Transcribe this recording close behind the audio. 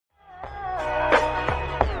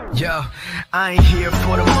Yo, I ain't here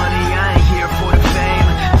for the money, I ain't here for the fame.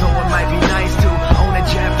 Though it might be nice to own a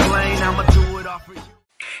jet plane, I'ma do it all for you.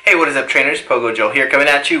 Hey, what is up, trainers? Pogo Joe here, coming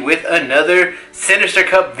at you with another Sinister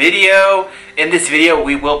Cup video. In this video,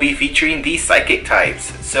 we will be featuring the Psychic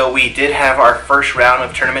types. So we did have our first round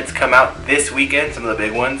of tournaments come out this weekend, some of the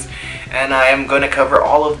big ones. And I am going to cover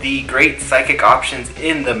all of the great Psychic options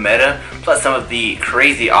in the meta, plus some of the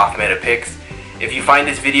crazy off-meta picks. If you find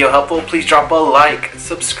this video helpful, please drop a like,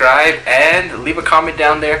 subscribe, and leave a comment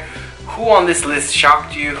down there. Who on this list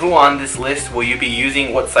shocked you? Who on this list will you be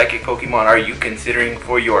using? What Psychic Pokemon are you considering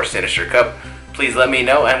for your Sinister Cup? Please let me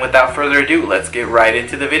know, and without further ado, let's get right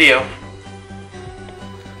into the video.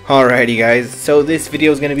 Alrighty guys, so this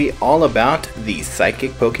video is going to be all about the Psychic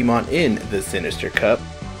Pokemon in the Sinister Cup.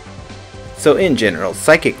 So in general,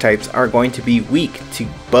 Psychic types are going to be weak to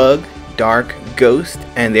Bug, Dark, Ghost,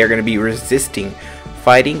 and they're going to be resisting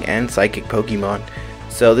Fighting and Psychic Pokemon.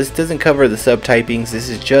 So this doesn't cover the subtypings, this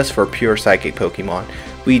is just for pure Psychic Pokemon.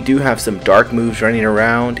 We do have some Dark moves running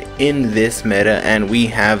around in this meta, and we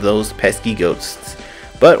have those pesky Ghosts.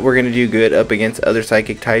 But we're going to do good up against other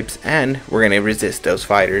Psychic types, and we're going to resist those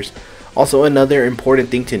fighters. Also, another important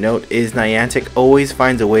thing to note is Niantic always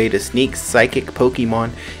finds a way to sneak Psychic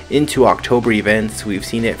Pokemon into October events. We've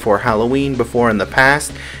seen it for Halloween before in the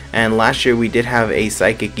past, and last year we did have a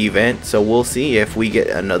Psychic event, so we'll see if we get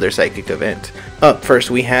another Psychic event. Up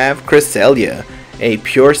first we have Cresselia, a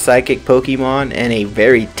pure Psychic Pokemon and a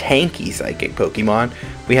very tanky Psychic Pokemon.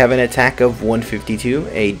 We have an attack of 152,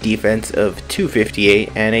 a defense of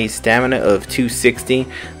 258, and a stamina of 260.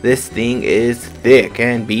 This thing is thick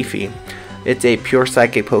and beefy. It's a pure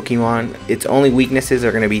Psychic Pokemon. Its only weaknesses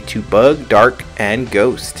are going to be to Bug, Dark, and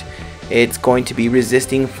Ghost. It's going to be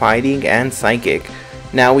resisting Fighting and Psychic.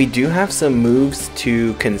 Now we do have some moves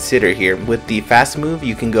to consider here. With the fast move,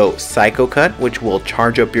 you can go Psycho Cut, which will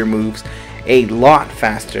charge up your moves a lot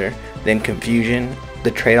faster than Confusion. The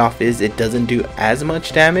trade-off is it doesn't do as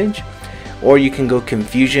much damage. Or you can go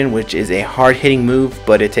Confusion, which is a hard-hitting move,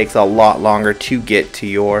 but it takes a lot longer to get to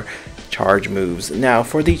your charge moves. Now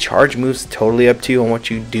for the charge moves, totally up to you on what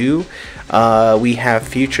you do. We have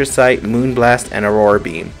Future Sight, Moonblast, and Aurora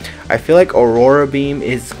Beam. I feel like Aurora Beam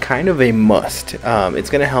is kind of a must. It's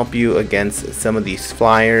going to help you against some of these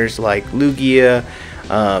flyers like Lugia,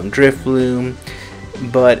 Drifloon.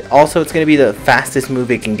 But also it's going to be the fastest move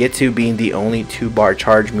it can get to, being the only 2-bar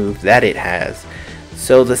charge move that it has.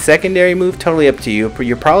 So the secondary move, totally up to you.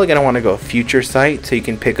 You're probably going to want to go Future Sight so you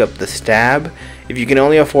can pick up the Stab. If you can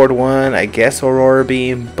only afford one, I guess Aurora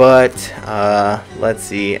Beam, but let's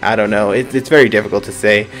see, I don't know. It's very difficult to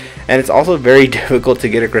say, and it's also very difficult to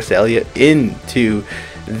get a Cresselia into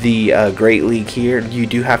the Great League here. You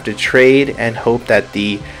do have to trade and hope that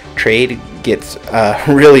the trade gets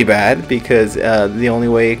really bad, because the only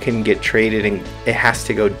way it can get traded, and it has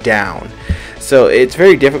to go down. So it's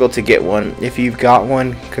very difficult to get one. If you've got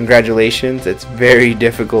one, congratulations. It's very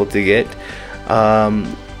difficult to get.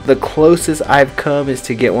 The closest I've come is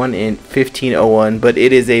to get one in 1501, but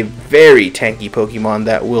it is a very tanky Pokemon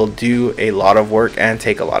that will do a lot of work and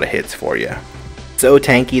take a lot of hits for you. So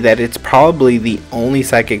tanky that it's probably the only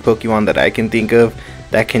Psychic Pokemon that I can think of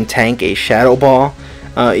that can tank a Shadow Ball.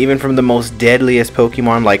 Even from the most deadliest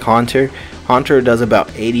Pokemon like Haunter. Haunter does about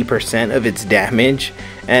 80% of its damage,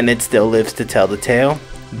 and it still lives to tell the tale.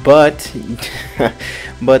 But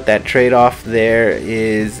but that trade-off there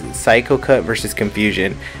is Psycho Cut versus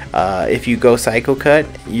Confusion. If you go Psycho Cut,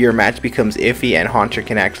 your match becomes iffy and Haunter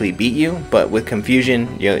can actually beat you. But with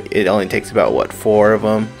Confusion, it only takes about, what, 4 of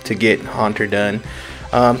them to get Haunter done.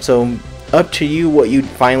 So up to you what you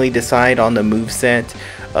finally decide on the moveset.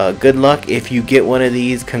 Good luck if you get one of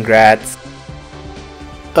these. Congrats.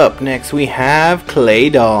 Up next we have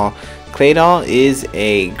Claydol. Claydol is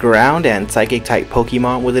a ground and Psychic type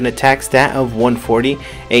Pokemon with an attack stat of 140,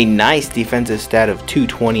 a nice defensive stat of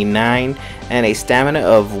 229, and a stamina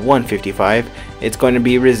of 155. It's going to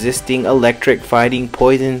be resisting Electric, Fighting,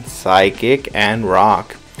 Poison, Psychic, and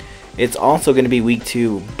Rock. It's also going to be weak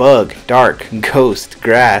to Bug, Dark, Ghost,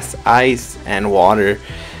 Grass, Ice, and Water.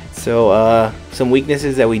 So some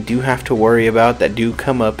weaknesses that we do have to worry about that do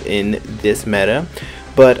come up in this meta.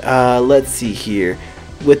 But let's see here.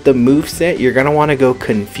 With the moveset, you're going to want to go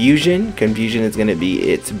Confusion. Confusion is going to be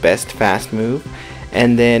its best fast move.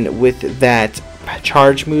 And then with that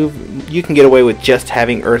charge move, you can get away with just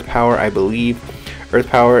having Earth Power, I believe. Earth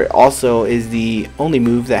Power also is the only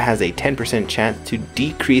move that has a 10% chance to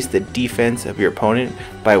decrease the defense of your opponent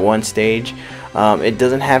by 1 stage. It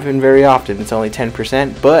doesn't happen very often, it's only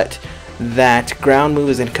 10%, but that ground move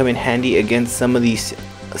is going to come in handy against some of these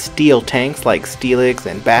steel tanks like Steelix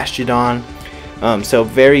and Bastiodon. So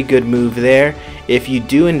very good move there. If you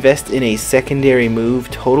do invest in a secondary move,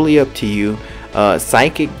 totally up to you.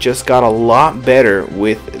 Psychic just got a lot better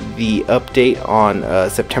with the update on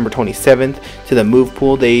September 27th to the move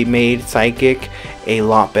pool. They made Psychic a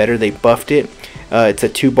lot better. They buffed it. It's a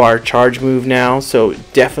 2-bar charge move now, so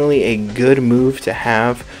definitely a good move to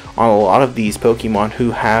have on a lot of these Pokemon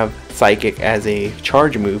who have Psychic as a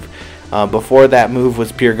charge move. Before that move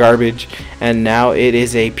was pure garbage, and now it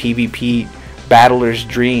is a PvP battler's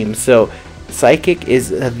dream. So Psychic is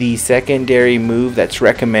the secondary move that's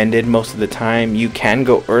recommended most of the time. You can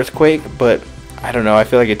go Earthquake, but I don't know, I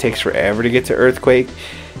feel like it takes forever to get to Earthquake.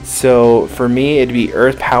 So for me, it'd be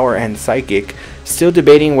Earth Power and Psychic. Still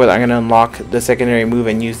debating whether I'm going to unlock the secondary move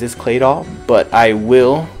and use this Clay Doll, but I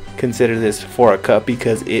will consider this for a cup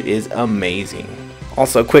because it is amazing.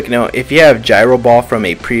 Also, quick note, if you have Gyro Ball from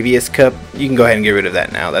a previous cup, you can go ahead and get rid of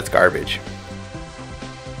that now. That's garbage.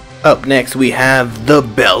 Up next, we have the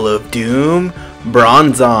Bell of Doom,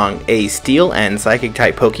 Bronzong, a Steel and Psychic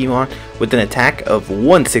type Pokemon with an attack of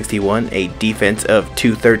 161, a defense of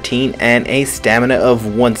 213, and a stamina of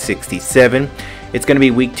 167. It's going to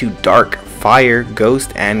be weak to Dark, Fire,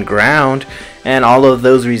 Ghost, and Ground, and all of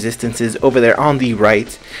those resistances over there on the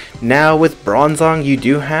right. Now with Bronzong, you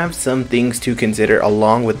do have some things to consider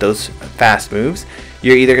along with those fast moves.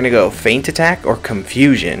 You're either going to go Feint Attack or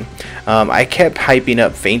Confusion. I kept hyping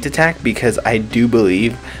up Feint Attack because I do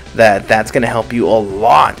believe that that's going to help you a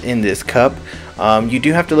lot in this cup. You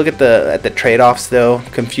do have to look at the trade-offs though.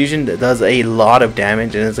 Confusion does a lot of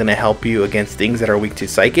damage and is going to help you against things that are weak to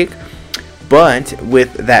Psychic. But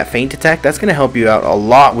with that Feint Attack, that's going to help you out a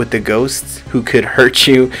lot with the ghosts who could hurt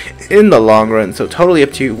you in the long run. So totally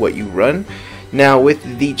up to you what you run. Now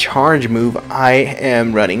with the charge move, I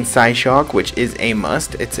am running Psyshock, which is a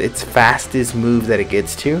must. It's fastest move that it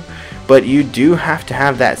gets to. But you do have to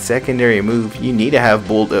have that secondary move. You need to have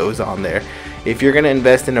Bulldoze on there. If you're going to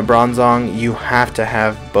invest in a Bronzong, you have to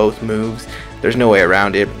have both moves. There's no way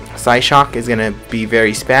around it. Psyshock is going to be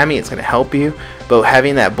very spammy. It's going to help you. But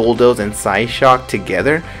having that Bulldoze and Psyshock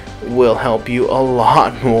together will help you a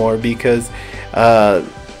lot more because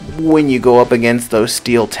when you go up against those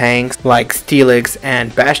steel tanks like Steelix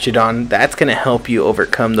and Bastiodon, that's going to help you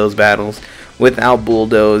overcome those battles. Without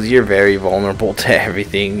Bulldoze, you're very vulnerable to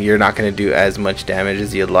everything. You're not going to do as much damage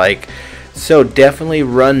as you'd like. So definitely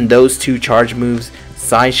run those two charge moves,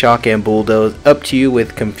 Psyshock and Bulldoze, up to you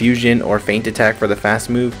with Confusion or Feint Attack for the fast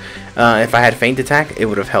move. If I had Feint Attack, it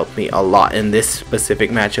would have helped me a lot in this specific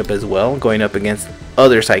matchup as well, going up against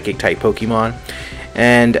other Psychic type Pokemon.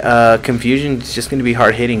 And Confusion is just going to be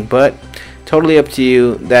hard hitting, but totally up to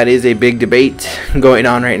you. That is a big debate going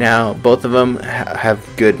on right now. Both of them have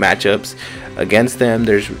good matchups against them.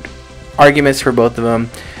 There's arguments for both of them.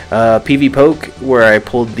 PV Poke, where I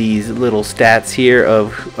pulled these little stats here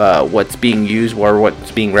of what's being used or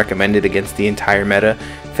what's being recommended against the entire meta.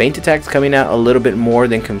 Feint Attack's coming out a little bit more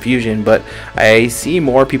than Confusion, but I see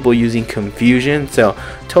more people using Confusion, so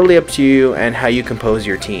totally up to you and how you compose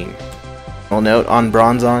your team. Note on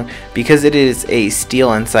Bronzong, because it is a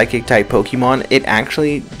Steel and Psychic type Pokemon, it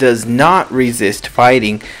actually does not resist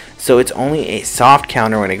fighting, so it's only a soft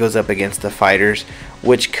counter when it goes up against the fighters,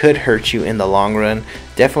 which could hurt you in the long run.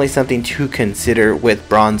 Definitely something to consider with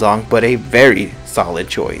Bronzong, but a very solid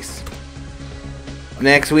choice.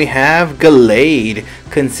 Next we have Gallade,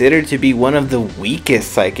 considered to be one of the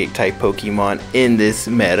weakest Psychic type Pokemon in this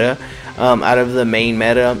meta. Out of the main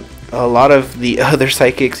meta, a lot of the other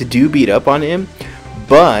Psychics do beat up on him,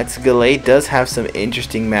 but Gallade does have some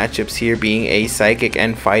interesting matchups here, being a Psychic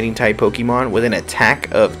and Fighting type Pokemon with an attack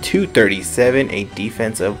of 237, a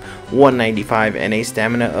defense of 195, and a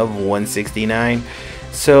stamina of 169.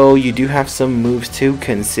 So you do have some moves to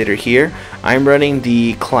consider here. I'm running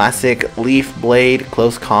the classic Leaf Blade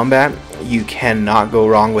Close Combat. You cannot go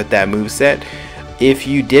wrong with that moveset. If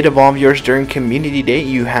you did evolve yours during Community Day,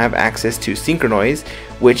 you have access to Synchronoise,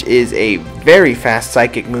 which is a very fast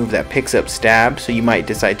Psychic move that picks up Stab, so you might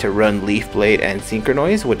decide to run Leaf Blade and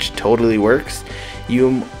Synchronoise, which totally works.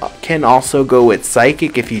 You can also go with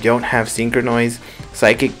Psychic if you don't have Synchronoise.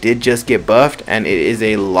 Psychic did just get buffed, and it is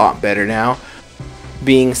a lot better now.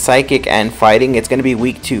 Being Psychic and Fighting, it's going to be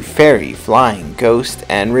weak to Fairy, Flying, Ghost,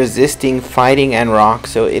 and resisting Fighting and Rock.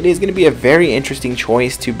 So it is going to be a very interesting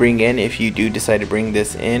choice to bring in if you do decide to bring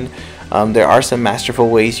this in. There are some masterful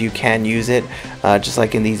ways you can use it, just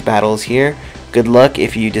like in these battles here. Good luck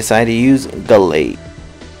if you decide to use Gallade.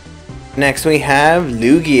 Next we have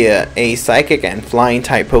Lugia, a Psychic and Flying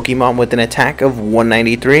type Pokemon with an attack of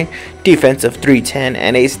 193, defense of 310,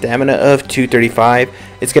 and a stamina of 235.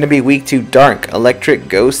 It's going to be weak to Dark, Electric,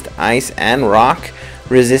 Ghost, Ice, and Rock.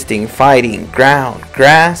 resisting fighting, ground,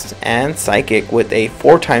 grass, and psychic with a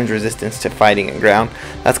 4 times resistance to fighting and ground.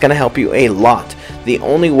 That's going to help you a lot. The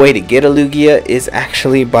only way to get a Lugia is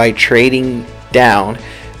actually by trading down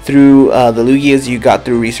through the Lugias you got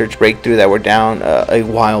through Research Breakthrough that were down a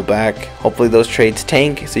while back. Hopefully those trades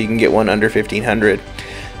tank so you can get one under 1500.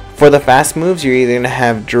 For the fast moves, you're either going to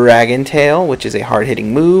have Dragon Tail, which is a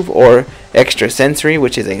hard-hitting move, or Extra Sensory,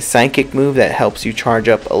 which is a psychic move that helps you charge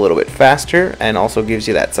up a little bit faster and also gives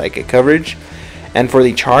you that psychic coverage. And for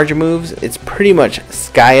the charge moves, it's pretty much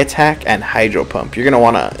Sky Attack and Hydro Pump. You're going to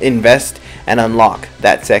want to invest and unlock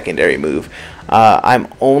that secondary move.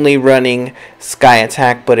 I'm only running Sky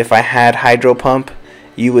Attack, but if I had Hydro Pump,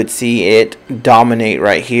 you would see it dominate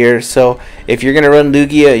right here. So if you're going to run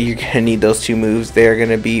Lugia, you're going to need those 2 moves. They're going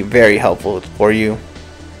to be very helpful for you.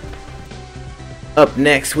 Up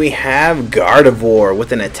next we have Gardevoir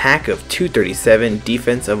with an attack of 237,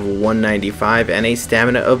 defense of 195, and a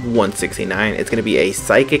stamina of 169. It's going to be a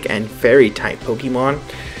Psychic and Fairy type Pokemon.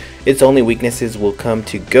 Its only weaknesses will come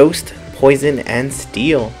to Ghost, Poison, and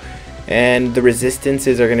Steel. And the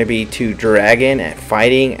resistances are going to be to Dragon,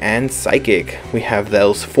 Fighting, and Psychic. We have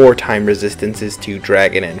those 4 time resistances to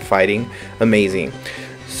Dragon and Fighting. Amazing.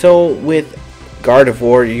 So with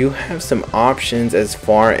Gardevoir, you have some options as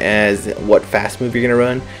far as what fast move you're going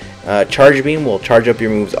to run. Charge Beam will charge up your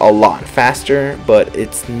moves a lot faster, but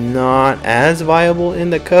it's not as viable in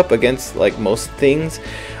the cup against like most things.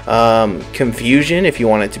 Confusion if you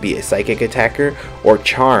want it to be a psychic attacker, or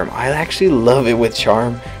Charm. I actually love it with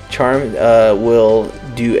Charm. Charm will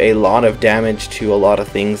do a lot of damage to a lot of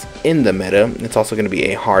things in the meta. It's also going to be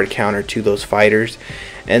a hard counter to those fighters.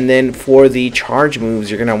 And then for the charge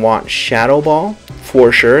moves, you're going to want Shadow Ball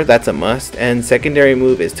for sure. That's a must. And secondary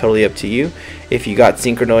move is totally up to you. If you got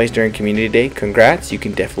Synchronize during Community Day, congrats. You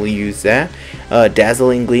can definitely use that.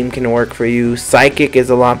 Dazzling Gleam can work for you. Psychic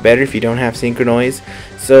is a lot better if you don't have Synchronize.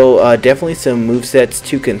 So definitely some movesets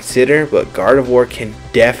to consider, but Gardevoir can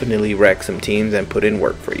definitely wreck some teams and put in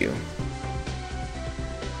work for you.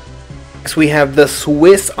 Next we have the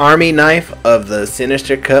Swiss Army knife of the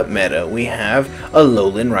Sinister Cup meta. We have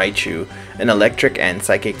Alolan Raichu, an electric and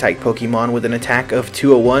psychic type Pokemon with an attack of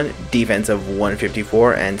 201, defense of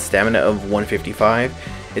 154, and stamina of 155.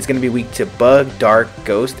 It's going to be weak to Bug, Dark,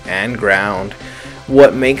 Ghost, and Ground.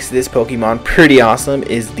 What makes this Pokemon pretty awesome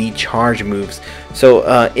is the charge moves.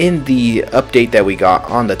 So in the update that we got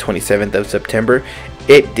on the 27th of September,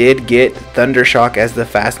 it did get Thunder Shock as the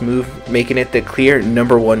fast move, making it the clear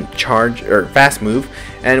 #1 charge or fast move.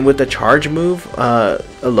 And with the charge move,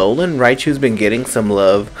 Alolan Raichu's been getting some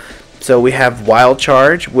love. So we have Wild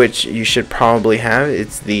Charge, which you should probably have.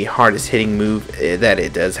 It's the hardest hitting move that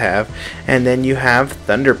it does have. And then you have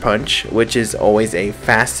Thunder Punch, which is always a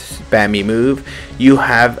fast spammy move. You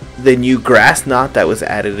have the new Grass Knot that was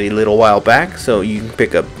added a little while back, so you can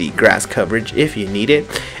pick up the grass coverage if you need it.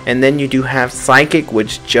 And then you do have Psychic,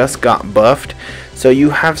 which just got buffed. So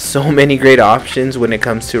you have so many great options when it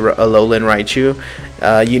comes to Alolan Raichu.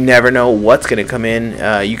 You never know what's going to come in.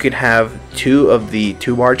 You could have 2 of the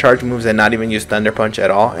 2-bar charge moves and not even use Thunder Punch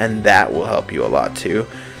at all, and that will help you a lot too.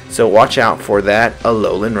 So watch out for that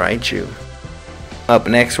Alolan Raichu. Up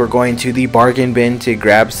next, we're going to the bargain bin to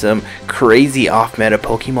grab some crazy off-meta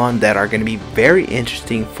Pokemon that are going to be very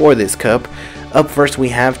interesting for this cup. Up first, we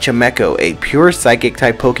have Chimecho, a pure psychic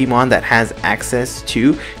type Pokemon that has access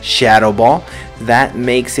to Shadow Ball. That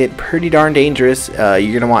makes it pretty darn dangerous. You're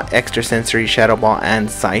going to want Extra Sensory, Shadow Ball, and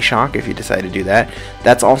Psyshock if you decide to do that.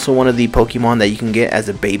 That's also one of the Pokemon that you can get as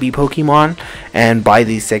a baby Pokemon and buy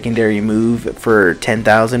the secondary move for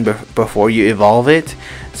 10,000 before you evolve it.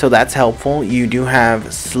 So that's helpful. You do have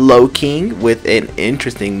Slowking with an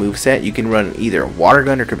interesting moveset. You can run either Water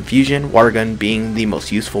Gun or Confusion, Water Gun being the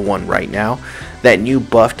most useful one right now. That new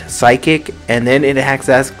buffed Psychic, and then it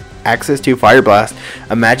has access to Fire Blast.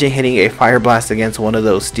 Imagine hitting a Fire Blast against one of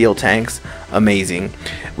those steel tanks. Amazing.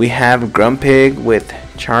 We have Grumpig with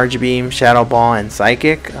Charge Beam, Shadow Ball, and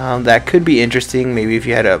Psychic. That could be interesting, maybe if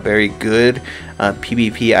you had a very good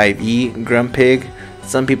PvP IV Grumpig.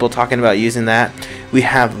 Some people talking about using that. We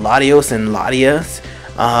have Latios and Latias.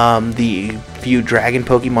 The few dragon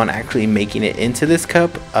Pokemon actually making it into this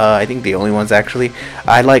cup. I think the only ones actually.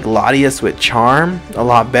 I like Latias with Charm a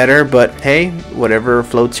lot better, but hey, whatever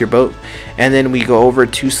floats your boat. And then we go over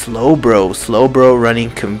to Slowbro. Slowbro running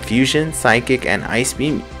Confusion, Psychic, and Ice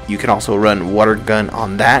Beam. You can also run Water Gun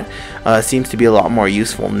on that. Seems to be a lot more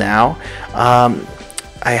useful now.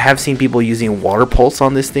 I have seen people using Water Pulse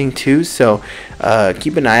on this thing too, so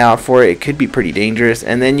keep an eye out for it. It could be pretty dangerous.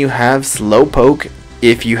 And then you have Slowpoke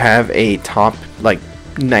if you have a top like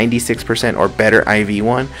 96% or better IV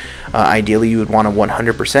one. Ideally you would want a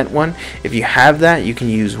 100% one. If you have that, you can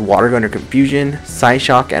use Water Gun or Confusion,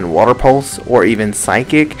 Psyshock and Water Pulse, or even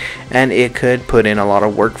Psychic, and it could put in a lot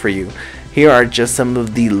of work for you. Here are just some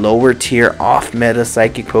of the lower tier off meta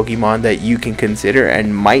Psychic Pokemon that you can consider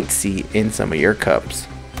and might see in some of your cups.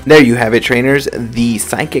 There you have it, trainers, the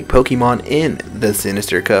Psychic Pokemon in the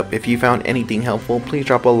Sinister Cup. If you found anything helpful, please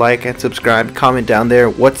drop a like and subscribe. Comment down there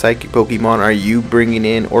what Psychic Pokemon are you bringing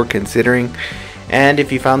in or considering. And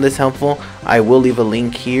if you found this helpful, I will leave a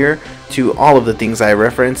link here to all of the things I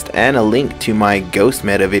referenced and a link to my Ghost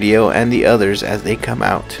Meta video and the others as they come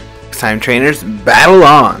out. Next time, trainers, battle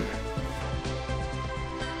on!